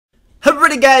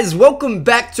Alrighty guys, welcome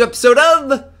back to episode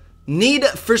of Need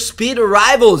for Speed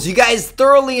Rivals. You guys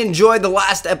thoroughly enjoyed the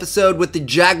last episode with the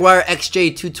Jaguar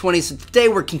XJ220, so today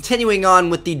we're continuing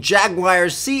on with the Jaguar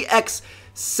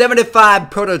X75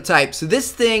 prototype. So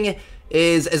this thing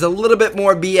is a little bit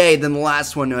more BA than the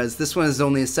last one was. This one is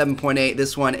only a 7.8,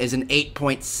 this one is an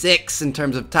 8.6 in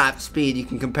terms of top speed. You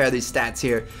can compare these stats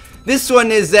here. This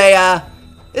one is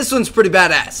this one's pretty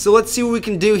badass. So let's see what we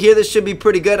can do here. This should be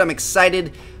pretty good. I'm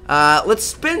excited. Let's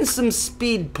spend some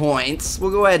speed points.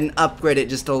 We'll go ahead and upgrade it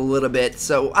just a little bit.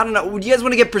 So, I don't know. Would you guys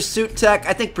want to get Pursuit Tech?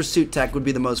 I think Pursuit Tech would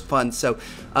be the most fun. So,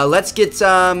 let's get,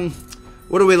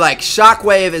 what do we like?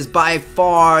 Shockwave is by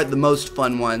far the most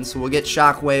fun one. So, we'll get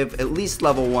Shockwave at least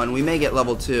level 1. We may get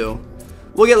level 2.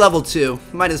 We'll get level 2.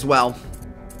 Might as well.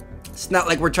 It's not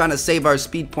like we're trying to save our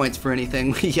speed points for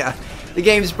anything. Yeah, the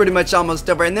game's pretty much almost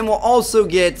over. And then we'll also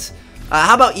get...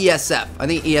 how about ESF? I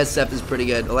think ESF is pretty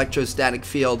good. Electrostatic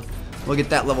field. We'll get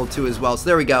that level 2 as well. So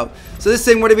there we go. So this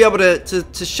thing, we're going to be able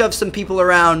to shove some people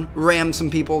around, ram some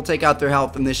people, take out their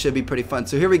health, and this should be pretty fun.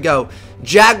 So here we go.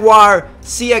 Jaguar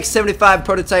CX75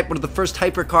 prototype, one of the first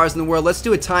hypercars in the world. Let's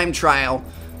do a time trial.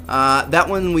 That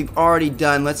one we've already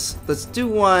done. Let's do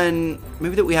one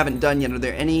maybe that we haven't done yet. Are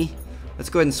there any? Let's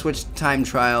go ahead and switch to time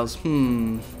trials.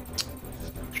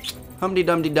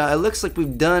 Humdy-dumdy-dum. It looks like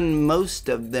we've done most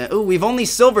of them. Oh, we've only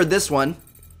silvered this one.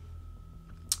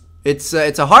 It's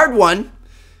a hard one.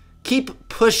 Keep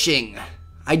pushing.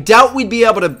 I doubt we'd be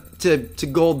able to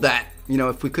gold that, you know,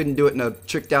 if we couldn't do it in a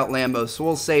tricked out Lambo. So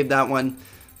we'll save that one.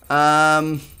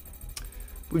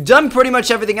 We've done pretty much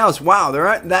everything else. Wow, there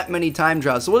aren't that many time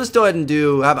trials. So we'll just go ahead and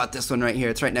do, how about this one right here?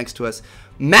 It's right next to us.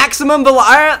 Maximum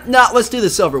velocity. No, let's do the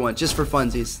silver one just for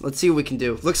funsies. Let's see what we can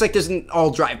do. Looks like there's an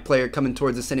all-drive player coming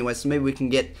towards us anyway, so maybe we can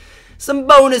get some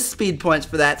bonus speed points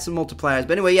for that, some multipliers.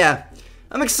 But anyway, yeah,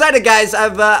 I'm excited, guys.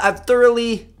 I've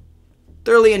thoroughly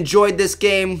enjoyed this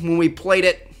game when we played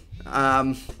it.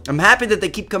 I'm happy that they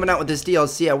keep coming out with this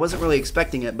DLC. I wasn't really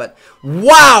expecting it, but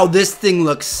wow, this thing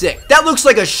looks sick. That looks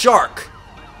like a shark.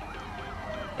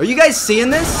 Are you guys seeing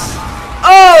this?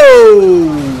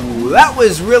 Oh, that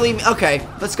was really... Okay,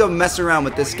 let's go mess around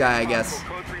with this guy, I guess.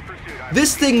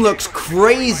 This thing looks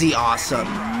crazy awesome.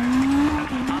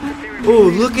 Oh,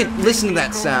 listen to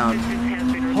that sound.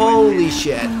 Holy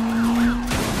shit.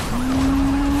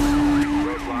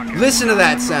 Listen to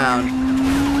that sound.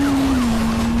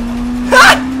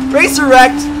 Ha! Racer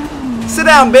wrecked. Sit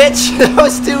down, bitch. That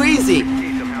was too easy.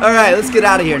 Alright, let's get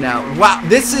out of here now. Wow,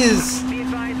 this is...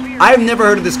 I've never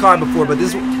heard of this car before, but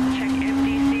this...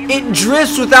 It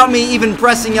drifts without me even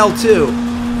pressing L2.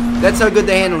 That's how good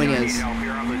the handling is.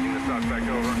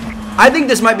 I think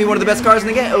this might be one of the best cars in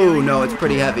the game. Oh, no, it's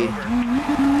pretty heavy.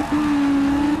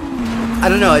 I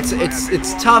don't know,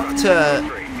 it's tough to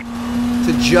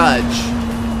judge.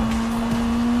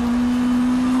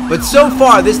 But so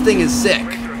far, this thing is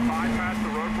sick.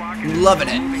 Loving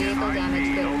it.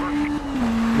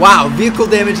 Wow, vehicle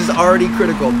damage is already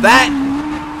critical. That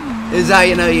is how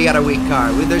you know you got a weak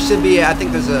car. There should be, I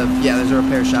think there's a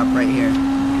repair shop right here.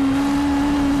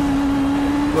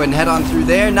 Go ahead and head on through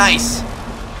there. Nice.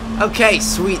 Okay,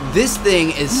 sweet. This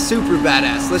thing is super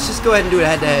badass. Let's just go ahead and do it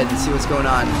head-to-head and see what's going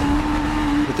on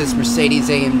with this Mercedes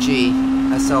AMG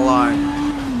SLR.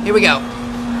 Here we go.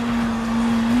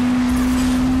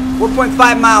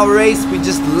 4.5 mile race. We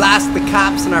just lost the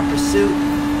cops in our pursuit.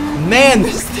 Man,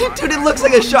 this thing, dude, it looks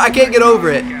like a shark. I can't get over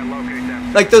it.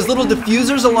 Like those little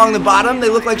diffusers along the bottom, they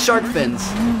look like shark fins.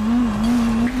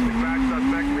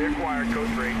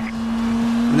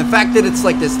 And the fact that it's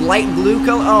like this light blue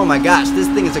color, oh my gosh, this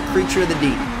thing is a creature of the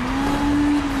deep.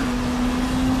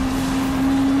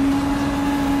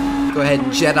 Go ahead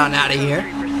and jet on out of here.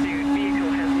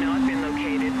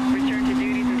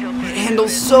 It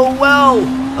handles so well.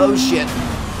 Oh shit.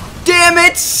 Damn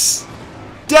it!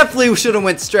 Definitely should have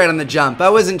went straight on the jump. I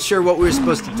wasn't sure what we were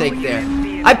supposed to take there.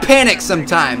 I panic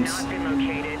sometimes.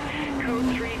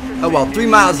 Oh well, 3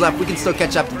 miles left. We can still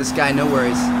catch up to this guy, no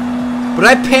worries. But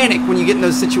I panic when you get in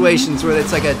those situations where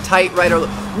it's like a tight right or...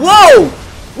 Whoa!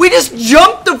 We just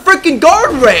jumped the freaking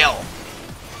guardrail!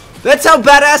 That's how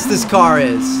badass this car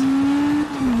is.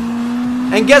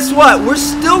 And guess what? We're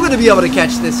still going to be able to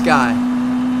catch this guy.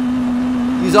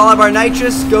 Use all of our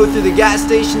nitrous, go through the gas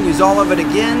station, use all of it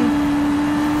again.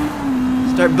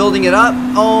 Start building it up.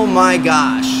 Oh my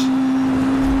gosh.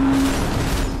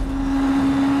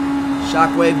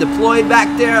 Shockwave deployed back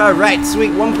there. Alright,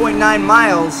 sweet. 1.9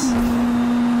 miles.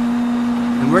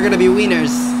 And we're going to be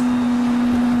wieners.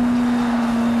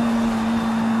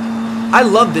 I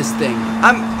love this thing.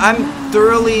 I'm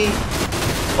thoroughly...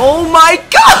 Oh my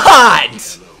god!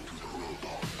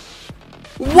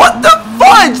 What the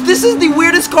fudge? This This is the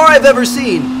weirdest car I've ever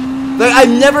seen. Like, I've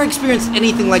never experienced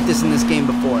anything like this in this game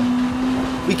before.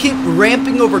 We keep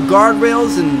ramping over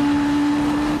guardrails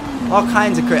and all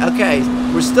kinds of crazy. Okay,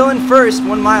 we're still in first.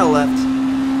 1 mile left.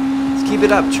 Let's keep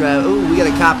it up, Trev. Ooh, we got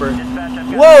a copper.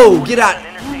 Whoa, get out.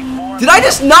 Did I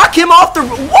just knock him off the...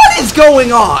 What is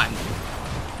going on?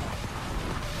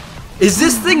 Is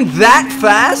this thing that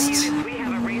fast?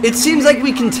 It seems like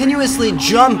we continuously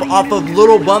jump off of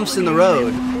little bumps in the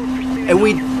road. And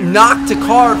we knocked a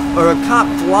car or a cop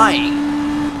flying.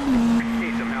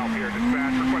 Need some help here.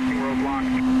 Dispatch requesting roadblock.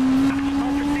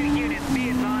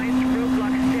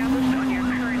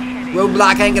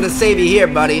 Roadblock ain't gonna save you here,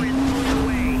 buddy.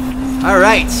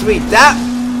 Alright, sweet. That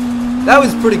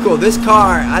was pretty cool. This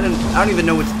car, I don't even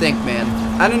know what to think, man.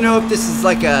 I don't know if this is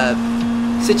like a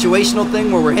situational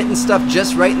thing where we're hitting stuff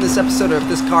just right in this episode, or if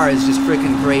this car is just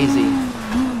freaking crazy.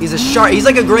 He's a shark. He's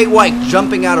like a great white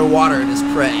jumping out of water at his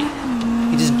prey.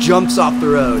 He just jumps off the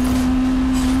road,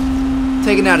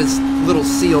 taking out his little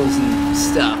seals and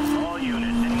stuff.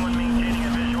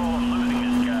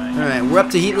 Alright, we're up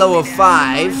to heat level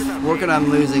 5. Working on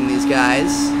losing these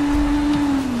guys.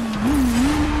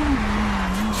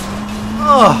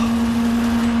 Oh.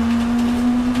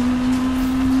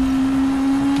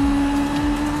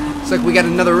 Looks like we got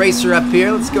another racer up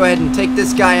here. Let's go ahead and take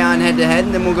this guy on head to head,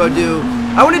 and then we'll go do...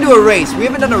 I want to do a race. We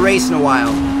haven't done a race in a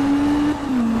while.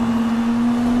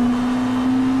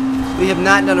 We have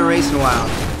not done a race in a while.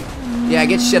 Yeah,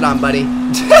 get shit on, buddy.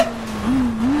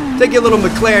 Take your little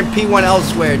McLaren P1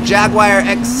 elsewhere. Jaguar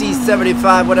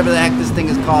X75, whatever the heck this thing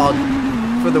is called,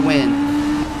 for the win.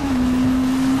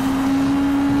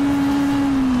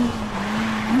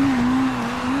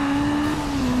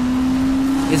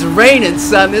 It's raining,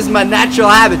 son. This is my natural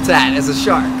habitat as a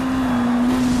shark.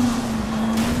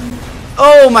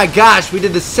 Oh my gosh, we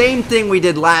did the same thing we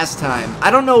did last time. I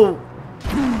don't know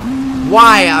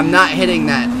why I'm not hitting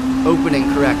that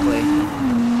opening correctly.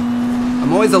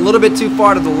 I'm always a little bit too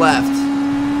far to the left.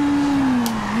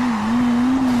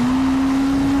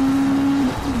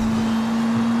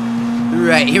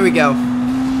 Alright, here we go.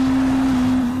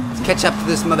 Let's catch up to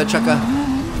this mother trucker.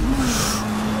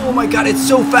 Oh my god, it's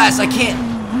so fast, I can't.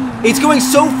 It's going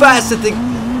so fast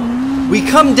that we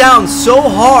come down so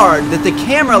hard that the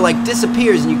camera like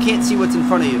disappears and you can't see what's in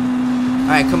front of you.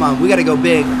 Alright, come on, we gotta go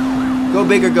big. Go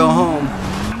big or go home.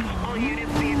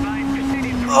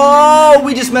 Oh,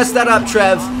 we just messed that up,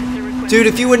 Trev. Dude,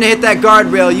 if you wouldn't have hit that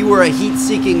guardrail, you were a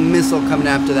heat-seeking missile coming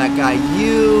after that guy.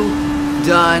 You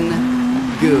done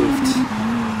goofed.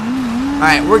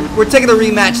 Alright, we're taking the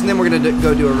rematch and then we're gonna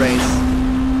go do a race.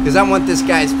 Because I want this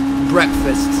guy's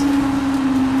breakfast.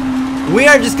 We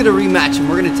are just gonna rematch him.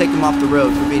 We're gonna take him off the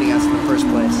road for beating us in the first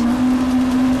place.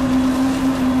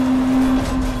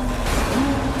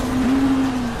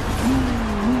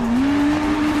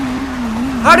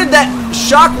 How did that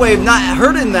shockwave not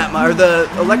hurt him that much, or the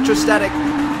electrostatic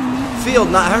field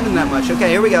not hurt him that much? Okay,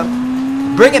 here we go.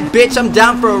 Bring it, bitch. I'm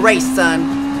down for a race, son.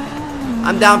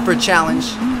 I'm down for a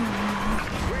challenge.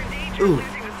 Ooh.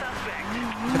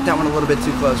 Cut that one a little bit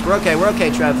too close. We're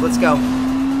okay, Trev. Let's go.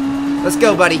 Let's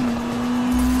go, buddy.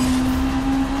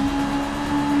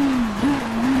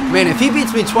 Man, if he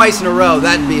beats me twice in a row,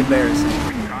 that'd be embarrassing.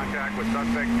 Contact with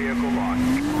suspect vehicle lost.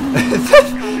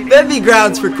 That'd be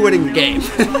grounds for quitting the game.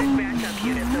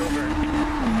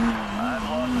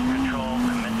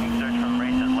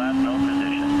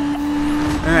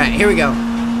 Alright, here we go.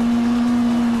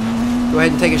 Go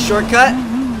ahead and take a shortcut.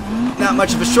 Not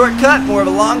much of a shortcut, more of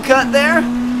a long cut there.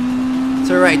 It's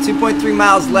alright, 2.3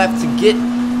 miles left to get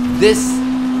this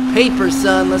paper,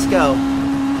 son. Let's go.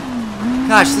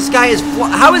 Gosh, this guy is...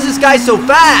 How is this guy so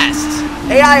fast?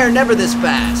 AI are never this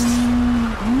fast.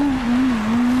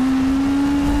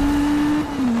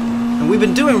 And we've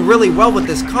been doing really well with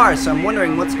this car, so I'm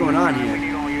wondering what's going on here.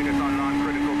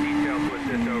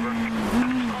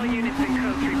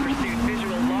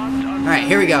 Alright,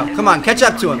 here we go. Come on, catch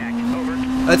up to him.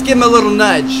 Let's give him a little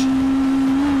nudge.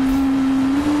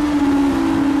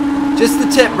 Just the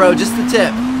tip, bro. Just the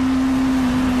tip.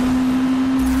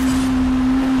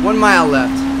 1 mile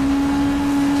left.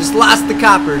 Just lost the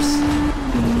coppers.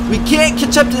 We can't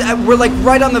catch up to... We're like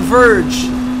right on the verge.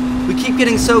 We keep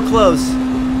getting so close.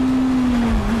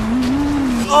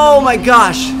 Oh my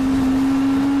gosh.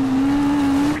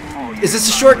 Is this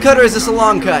a shortcut or is this a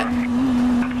long cut?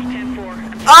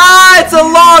 Ah, it's a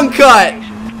long cut.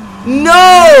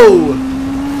 No.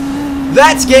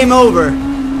 That's game over.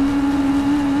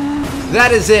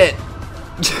 That is it.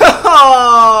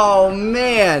 Oh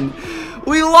man.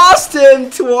 We lost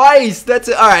him twice. That's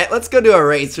it. Alright, let's go do a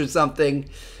race or something.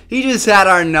 He just had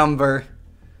our number.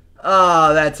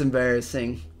 Oh, that's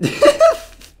embarrassing.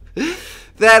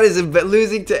 That is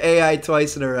losing to AI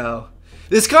twice in a row.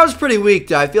 This car's pretty weak,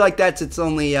 though. I feel like that's its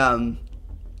only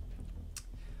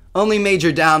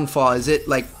major downfall. Is it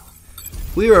like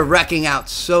we were wrecking out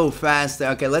so fast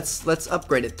there? Okay, let's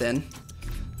upgrade it then.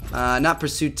 Not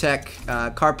pursuit tech,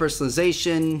 car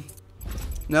personalization.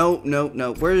 No.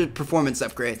 Where's performance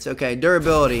upgrades? Okay,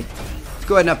 durability. Let's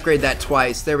go ahead and upgrade that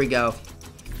twice. There we go.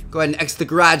 Go ahead and exit the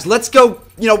garage. Let's go.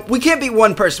 You know, we can't beat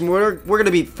one person. We're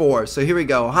gonna beat 4. So here we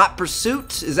go. Hot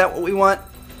pursuit. Is that what we want?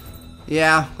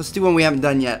 Yeah. Let's do one we haven't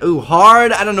done yet. Ooh,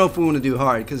 hard. I don't know if we want to do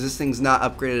hard because this thing's not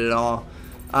upgraded at all.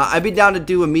 I'd be down to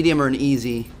do a medium or an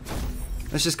easy.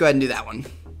 Let's just go ahead and do that one.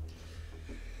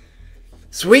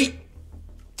 Sweet.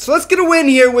 So let's get a win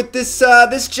here with this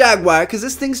this Jaguar, because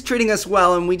this thing's treating us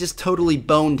well, and we just totally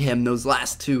boned him those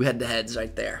last 2 head-to-heads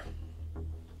right there.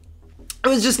 It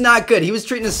was just not good. He was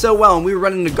treating us so well, and we were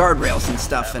running into guardrails and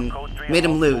stuff, and made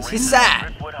him lose. He's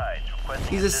sad.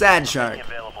 He's a sad shark.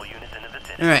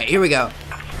 Alright, here we go.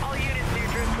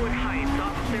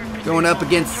 Going up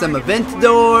against some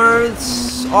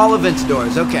Aventadors. All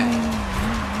Aventadors, okay.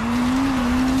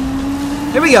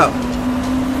 Here we go.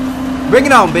 Bring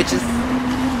it on, bitches.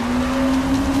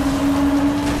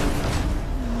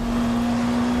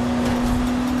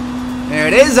 There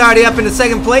it is, already up into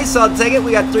 2nd place, so I'll take it.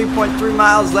 We got 3.3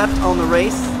 miles left on the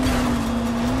race.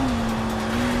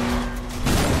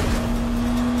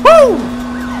 Woo!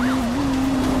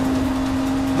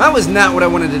 That was not what I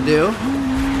wanted to do.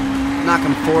 Knock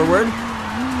him forward.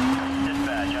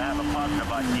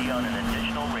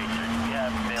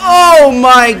 Oh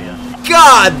my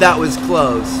God, that was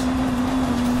close.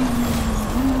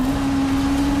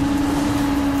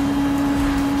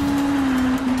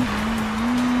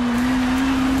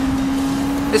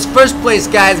 This first place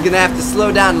guy is going to have to slow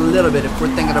down a little bit if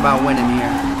we're thinking about winning here.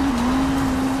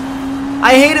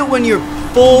 I hate it when you're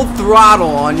full throttle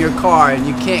on your car and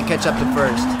you can't catch up to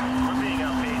first.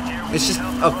 It's just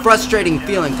a frustrating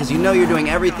feeling because you know you're doing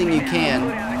everything you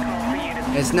can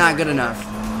and it's not good enough.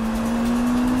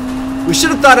 We should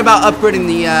have thought about upgrading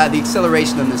the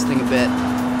acceleration on this thing a bit.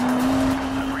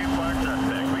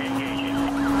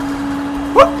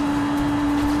 Woo!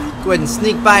 Go ahead and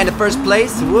sneak by into 1st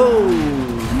place. Whoa!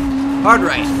 Hard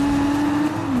right.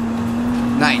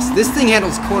 Nice. This thing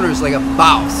handles corners like a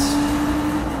boss.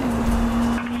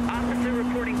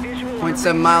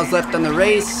 0.7 miles left on the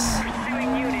race.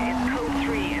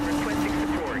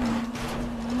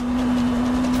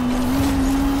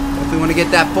 If we want to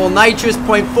get that full nitrous,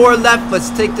 0.4 left.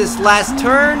 Let's take this last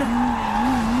turn.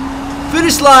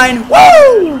 Finish line.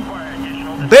 Woo!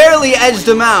 Barely edged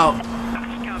him out.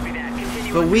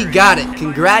 But we got it.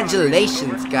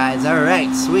 Congratulations, guys.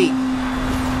 Alright, sweet.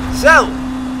 So,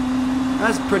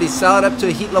 that's pretty solid. Up to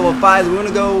a heat level 5. We want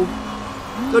to go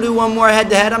do one more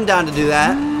head-to-head. I'm down to do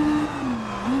that.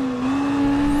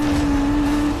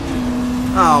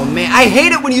 Oh, man. I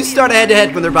hate it when you start a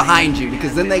head-to-head when they're behind you,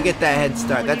 because then they get that head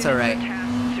start. That's alright.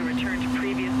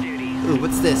 Ooh,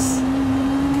 what's this?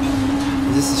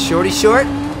 Is this a shorty short?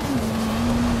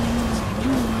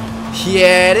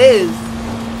 Yeah, it is.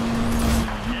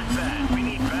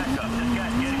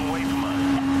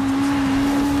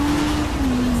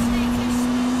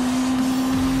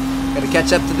 Gotta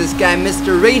catch up to this guy.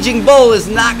 Mr. Raging Bull is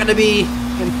not gonna be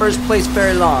in 1st place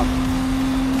very long.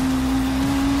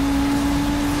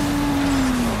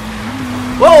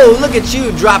 Whoa, look at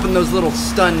you dropping those little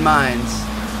stun mines.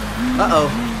 Uh-oh.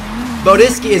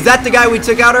 Bodisky, is that the guy we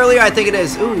took out earlier? I think it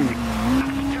is. Ooh.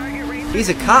 He's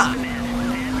a cop.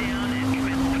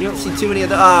 You don't see too many of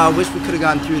the... Oh, I wish we could have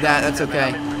gone through that. That's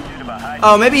okay.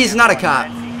 Oh, maybe he's not a cop.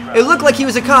 It looked like he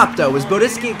was a cop, though. Was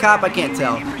Bodisky a cop? I can't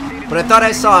tell. But I thought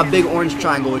I saw a big orange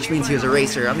triangle, which means he was a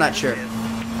racer. I'm not sure.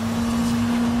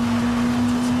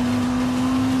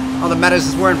 All that matters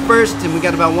is we're in 1st, and we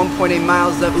got about 1.8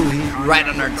 miles left. Ooh, he's right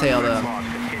on our tail, though.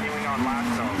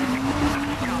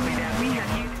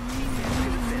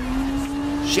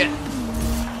 Shit.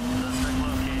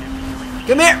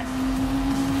 Come here.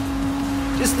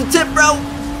 Just the tip, bro.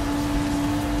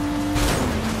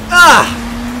 Ah!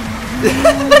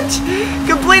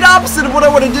 Complete opposite of what I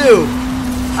want to do.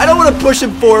 I don't want to push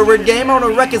him forward, game. I want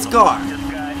to wreck his car.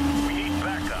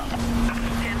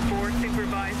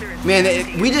 Man,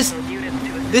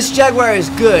 this Jaguar is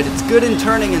good. It's good in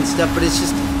turning and stuff, but it's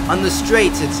just on the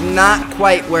straights, it's not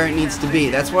quite where it needs to be.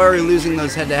 That's why we're losing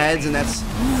those head-to-heads, and that's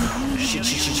shit.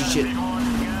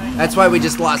 That's why we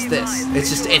just lost this.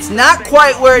 It's not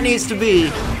quite where it needs to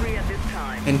be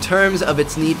in terms of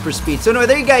its need for speed. So anyway,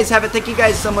 there you guys have it. Thank you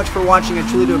guys so much for watching. I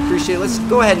truly do appreciate it. Let's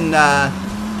go ahead and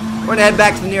we're gonna head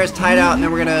back to the nearest hideout, and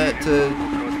then we're gonna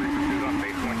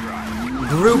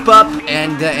group up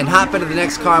and hop into the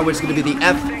next car, which is going to be the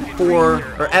F4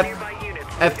 or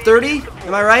F30.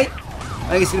 Am I right? I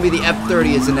think it's going to be the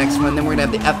F30 is the next one. Then we're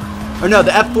going to have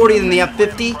the F40 and the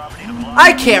F50.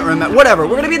 I can't remember. Whatever.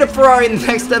 We're going to be in a Ferrari in the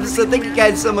next episode. Thank you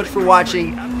guys so much for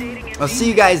watching. I'll see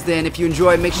you guys then. If you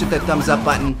enjoy, make sure to hit that thumbs up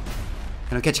button. And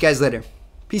I'll catch you guys later.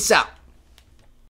 Peace out.